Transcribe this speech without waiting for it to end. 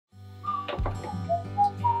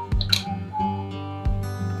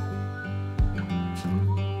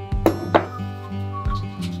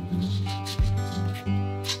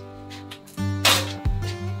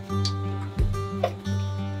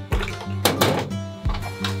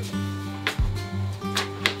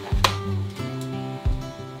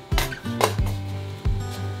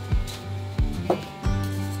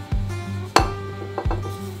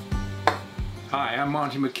I'm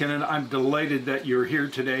Monty McKinnon. I'm delighted that you're here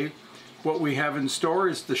today. What we have in store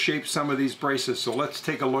is to shape some of these braces, so let's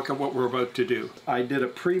take a look at what we're about to do. I did a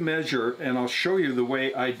pre-measure, and I'll show you the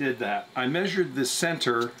way I did that. I measured the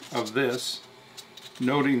center of this,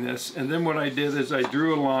 noting this, and then what I did is I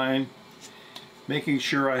drew a line, making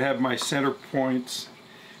sure I have my center points,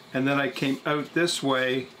 and then I came out this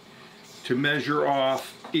way to measure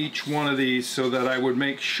off each one of these so that I would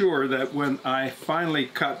make sure that when I finally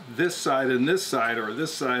cut this side and this side, or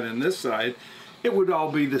this side and this side, it would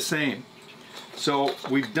all be the same. So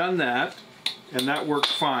we've done that, and that worked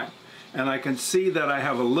fine. And I can see that I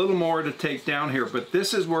have a little more to take down here, but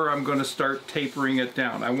this is where I'm going to start tapering it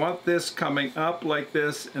down. I want this coming up like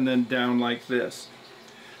this and then down like this.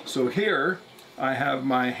 So here I have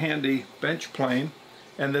my handy bench plane,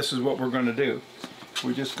 and this is what we're going to do.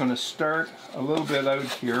 We're just going to start a little bit out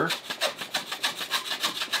here,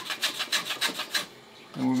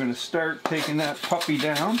 and we're going to start taking that puppy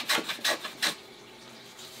down,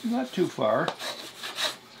 not too far.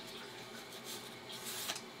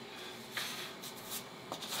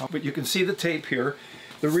 But you can see the tape here.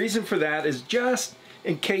 The reason for that is just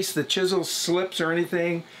in case the chisel slips or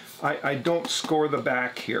anything, I don't score the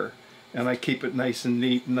back here, and I keep it nice and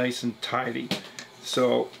neat, nice and tidy.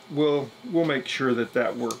 So we'll make sure that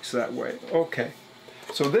that works that way. Okay,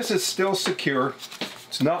 so this is still secure.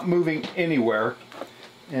 It's not moving anywhere,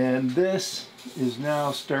 and this is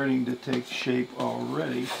now starting to take shape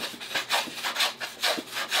already.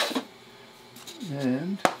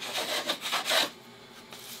 And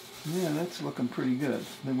yeah, that's looking pretty good.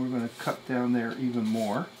 Then we're going to cut down there even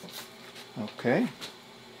more. Okay,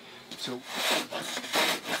 so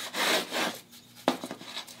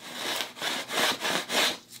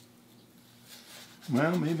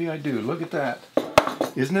well, maybe I do. Look at that.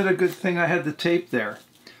 Isn't it a good thing I had the tape there?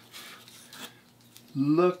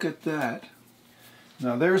 Look at that.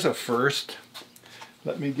 Now there's a first.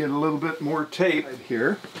 Let me get a little bit more tape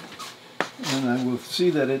here, and I will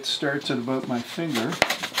see that it starts at about my finger.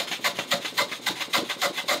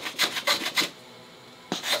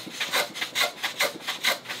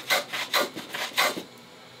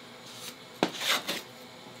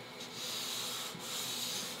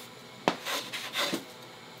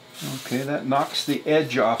 Okay, that knocks the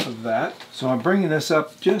edge off of that. So I'm bringing this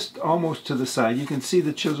up just almost to the side. You can see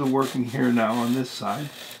the chisel working here now on this side.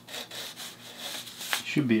 You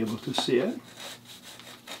should be able to see it.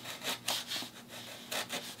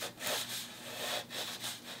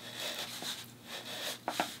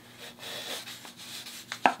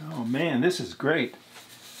 Oh man, this is great.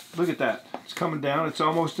 Look at that. It's coming down. It's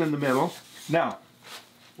almost in the middle. Now,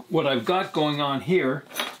 what I've got going on here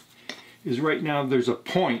is right now there's a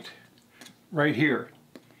point right here,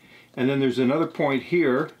 and then there's another point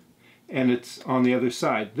here, and it's on the other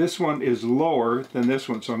side. This one is lower than this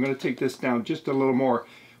one, so I'm going to take this down just a little more,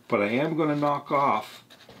 but I am going to knock off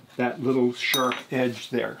that little sharp edge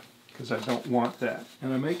there because I don't want that.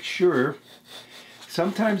 And I make sure,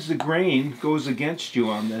 sometimes the grain goes against you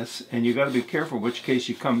on this, and you got to be careful which case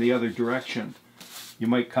you come the other direction. You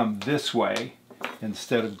might come this way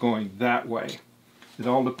instead of going that way. It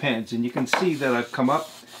all depends, and you can see that I've come up,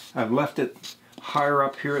 I've left it higher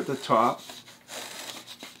up here at the top.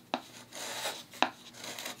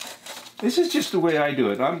 This is just the way I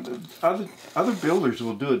do it. Other builders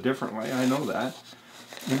will do it differently, I know that,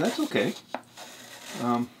 and that's okay.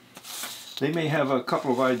 They may have a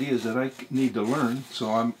couple of ideas that I need to learn,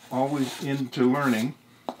 so I'm always into learning,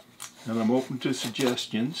 and I'm open to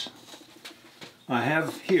suggestions. I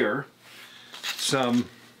have here some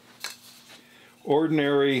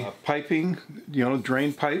ordinary piping, you know,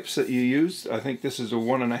 drain pipes that you use. I think this is a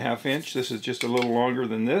 1.5 inch. This is just a little longer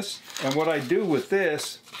than this. And what I do with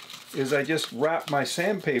this is I just wrap my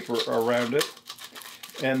sandpaper around it,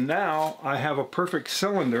 and now I have a perfect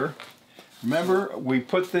cylinder. Remember, we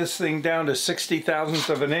put this thing down to 60,000ths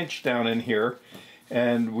of an inch down in here,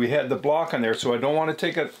 and we had the block on there, so I don't want to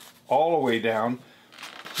take it all the way down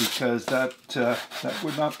because that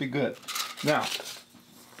would not be good. Now,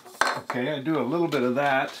 okay, I do a little bit of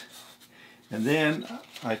that, and then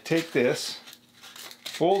I take this,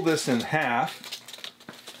 fold this in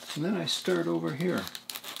half, and then I start over here.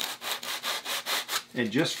 And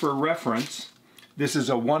just for reference, this is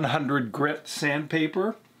a 100 grit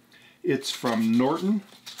sandpaper. It's from Norton.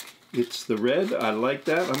 It's the red. I like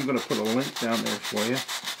that. I'm going to put a link down there for you,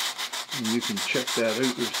 and you can check that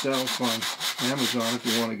out yourself on Amazon if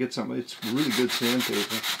you want to get something. It's really good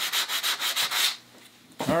sandpaper.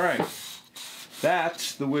 All right,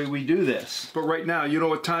 that's the way we do this. But right now, you know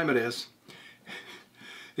what time it is.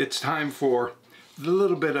 It's time for a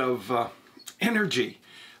little bit of energy.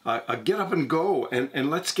 get up and go, and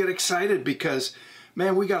let's get excited, because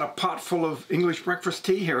man, we got a pot full of English breakfast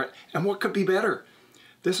tea here, and what could be better?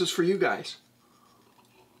 This is for you guys.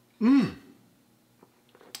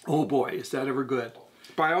 Oh boy, is that ever good.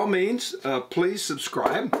 By all means, please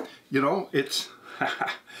subscribe. You know, it's,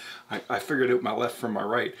 I figured out my left from my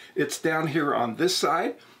right. It's down here on this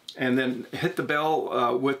side, and then hit the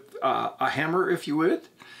bell with a hammer if you would,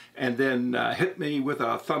 and then hit me with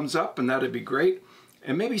a thumbs up, and that'd be great.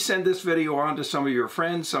 And maybe send this video on to some of your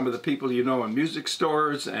friends, some of the people you know in music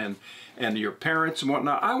stores, and your parents and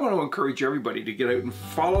whatnot. I want to encourage everybody to get out and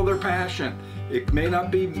follow their passion. It may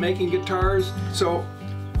not be making guitars, so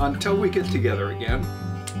until we get together again,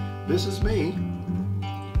 this is me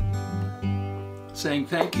saying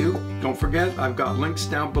thank you. Don't forget, I've got links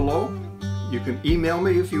down below. You can email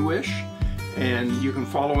me if you wish, and you can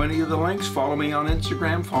follow any of the links. Follow me on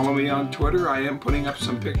Instagram, follow me on Twitter. I am putting up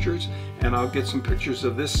some pictures, and I'll get some pictures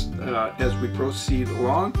of this as we proceed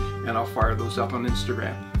along, and I'll fire those up on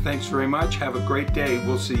Instagram. Thanks very much. Have a great day.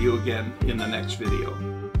 We'll see you again in the next video.